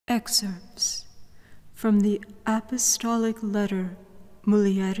Excerpts from the Apostolic Letter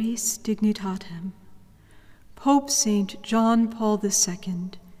Mulieris dignitatem, Pope St. John Paul II,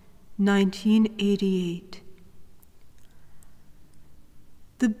 1988.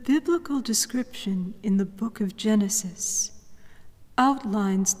 The biblical description in the book of Genesis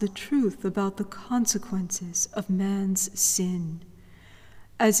outlines the truth about the consequences of man's sin,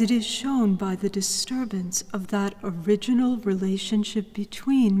 as it is shown by the disturbance of that original relationship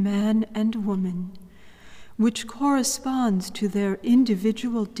between man and woman, which corresponds to their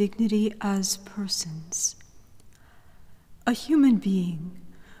individual dignity as persons. A human being,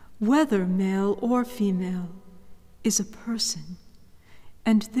 whether male or female, is a person,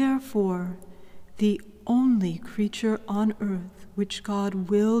 and therefore the only creature on earth which God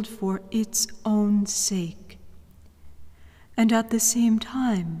willed for its own sake. And at the same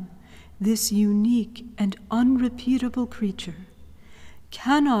time, this unique and unrepeatable creature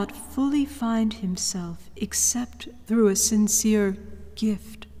cannot fully find himself except through a sincere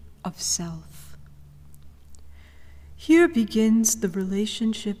gift of self. Here begins the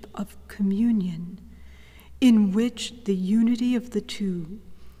relationship of communion, in which the unity of the two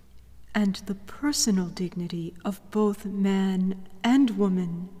and the personal dignity of both man and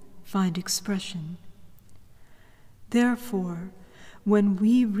woman find expression. Therefore, when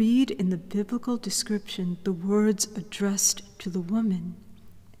we read in the biblical description the words addressed to the woman,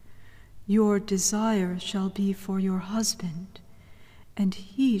 "Your desire shall be for your husband, and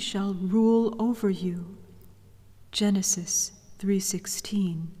he shall rule over you," Genesis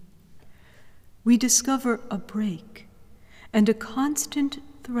 3:16, we discover a break and a constant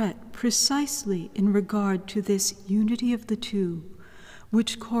threat precisely in regard to this unity of the two,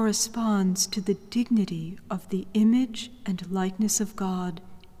 which corresponds to the dignity of the image and likeness of God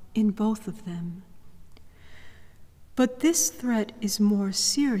in both of them. But this threat is more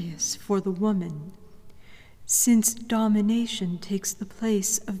serious for the woman, since domination takes the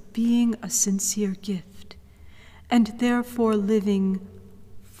place of being a sincere gift, and therefore living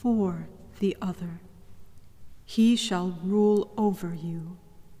for the other. He shall rule over you.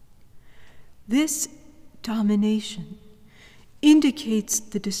 This domination indicates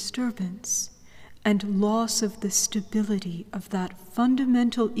the disturbance and loss of the stability of that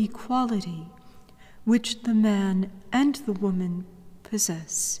fundamental equality which the man and the woman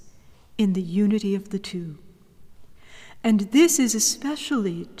possess in the unity of the two. And this is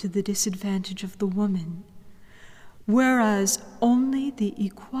especially to the disadvantage of the woman, whereas only the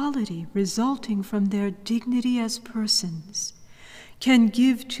equality resulting from their dignity as persons can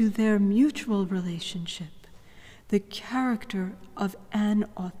give to their mutual relationship the character of an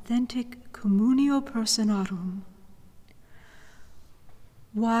authentic communio personarum,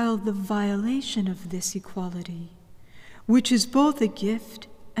 while the violation of this equality, which is both a gift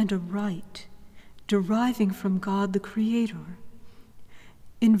and a right deriving from God the Creator,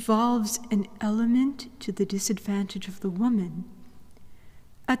 involves an element to the disadvantage of the woman,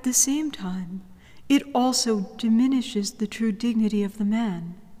 at the same time, it also diminishes the true dignity of the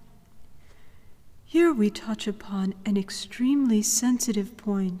man. Here we touch upon an extremely sensitive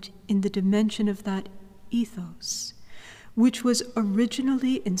point in the dimension of that ethos, which was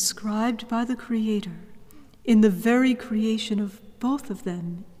originally inscribed by the Creator in the very creation of both of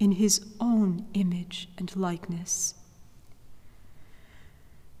them in his own image and likeness.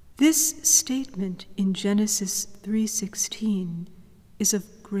 This statement in Genesis 3:16 is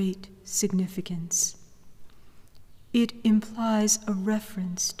of great significance. It implies a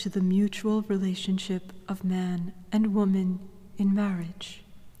reference to the mutual relationship of man and woman in marriage.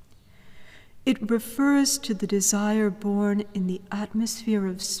 It refers to the desire born in the atmosphere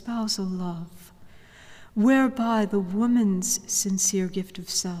of spousal love, whereby the woman's sincere gift of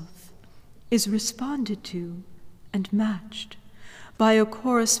self is responded to and matched by a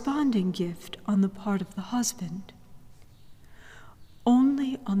corresponding gift on the part of the husband.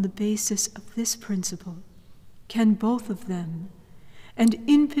 Only on the basis of this principle can both of them, and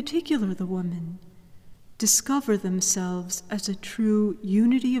in particular the woman, discover themselves as a true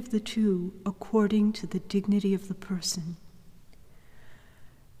unity of the two according to the dignity of the person.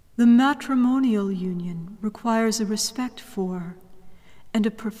 The matrimonial union requires a respect for and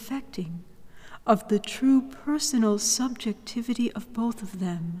a perfecting of the true personal subjectivity of both of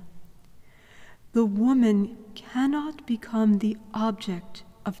them. The woman cannot become the object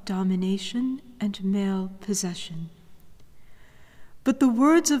of domination and male possession. But the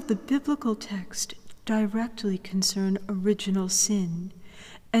words of the biblical text directly concern original sin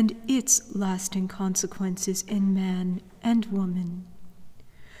and its lasting consequences in man and woman.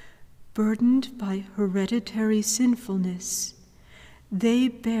 Burdened by hereditary sinfulness, They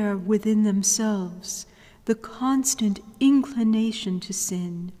bear within themselves the constant inclination to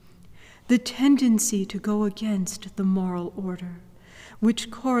sin, the tendency to go against the moral order,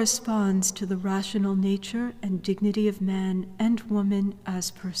 which corresponds to the rational nature and dignity of man and woman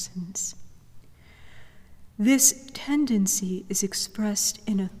as persons. This tendency is expressed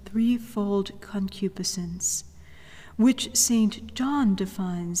in a threefold concupiscence, which St. John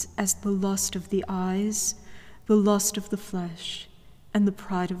defines as the lust of the eyes, the lust of the flesh, and the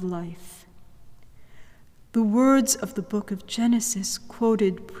pride of life. The words of the book of Genesis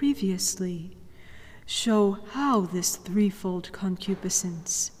quoted previously show how this threefold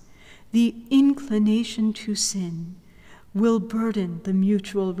concupiscence, the inclination to sin, will burden the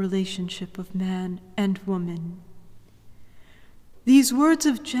mutual relationship of man and woman. These words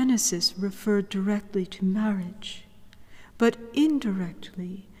of Genesis refer directly to marriage, but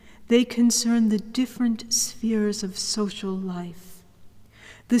indirectly they concern the different spheres of social life,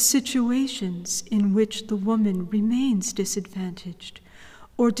 the situations in which the woman remains disadvantaged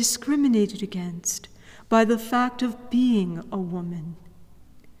or discriminated against by the fact of being a woman.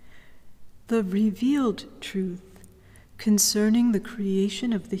 The revealed truth concerning the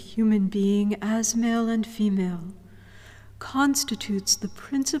creation of the human being as male and female constitutes the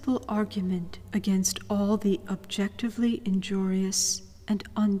principal argument against all the objectively injurious and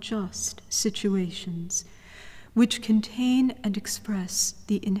unjust situations which contain and express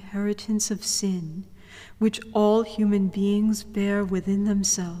the inheritance of sin which all human beings bear within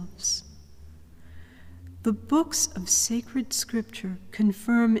themselves. The books of sacred scripture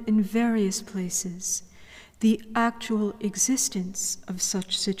confirm in various places the actual existence of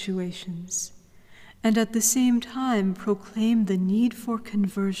such situations, and at the same time proclaim the need for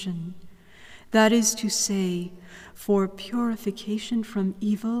conversion, that is to say, for purification from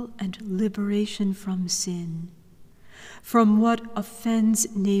evil and liberation from sin, from what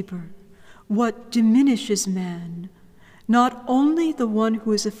offends neighbor, what diminishes man, not only the one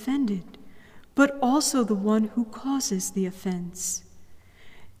who is offended, but also the one who causes the offense.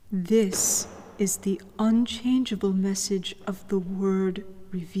 This is the unchangeable message of the Word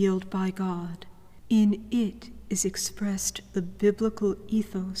revealed by God. In it is expressed the biblical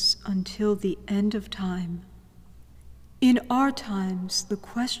ethos until the end of time. In our times, the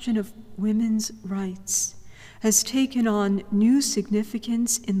question of women's rights has taken on new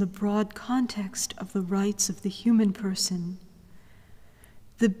significance in the broad context of the rights of the human person.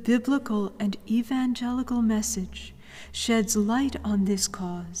 The biblical and evangelical message sheds light on this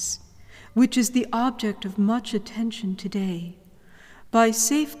cause, which is the object of much attention today, by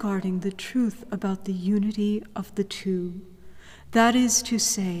safeguarding the truth about the unity of the two, that is to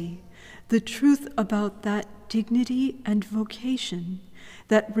say, the truth about that dignity and vocation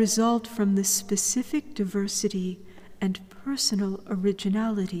that result from the specific diversity and personal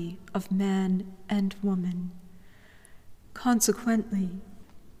originality of man and woman. Consequently,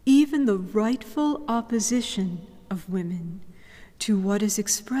 even the rightful opposition of women to what is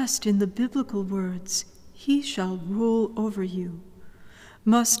expressed in the biblical words, "He shall rule over you,"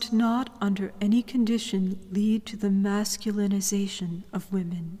 must not under any condition lead to the masculinization of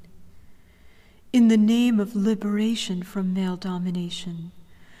women. In the name of liberation from male domination,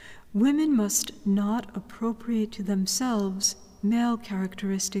 women must not appropriate to themselves male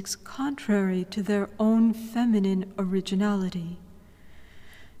characteristics contrary to their own feminine originality.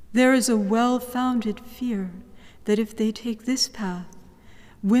 There is a well-founded fear that if they take this path,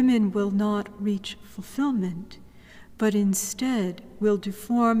 women will not reach fulfillment, but instead will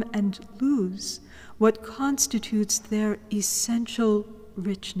deform and lose what constitutes their essential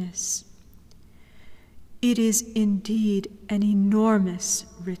richness. It is indeed an enormous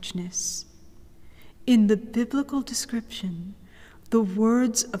richness. In the biblical description, the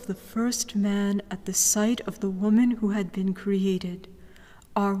words of the first man at the sight of the woman who had been created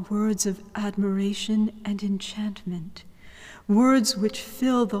are words of admiration and enchantment, words which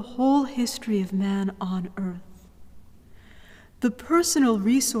fill the whole history of man on earth. The personal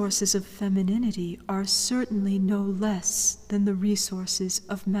resources of femininity are certainly no less than the resources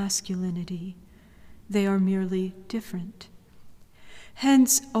of masculinity. They are merely different.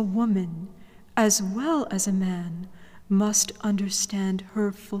 Hence, a woman, as well as a man, must understand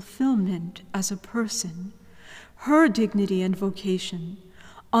her fulfillment as a person, her dignity and vocation,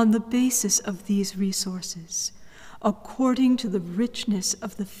 on the basis of these resources, according to the richness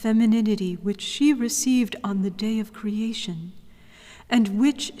of the femininity which she received on the day of creation, and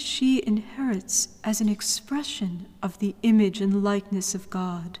which she inherits as an expression of the image and likeness of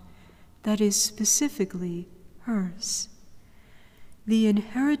God, that is specifically hers. The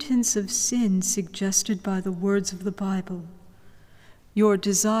inheritance of sin suggested by the words of the Bible, Your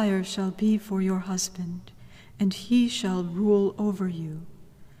desire shall be for your husband, and he shall rule over you,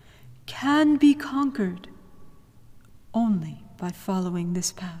 can be conquered only by following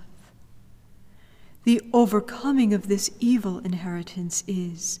this path. The overcoming of this evil inheritance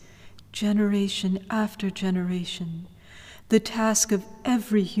is, generation after generation, the task of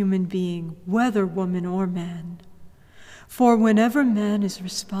every human being, whether woman or man. For whenever man is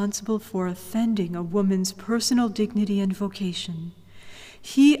responsible for offending a woman's personal dignity and vocation,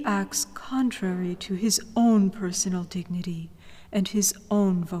 he acts contrary to his own personal dignity and his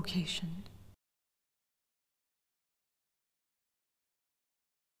own vocation.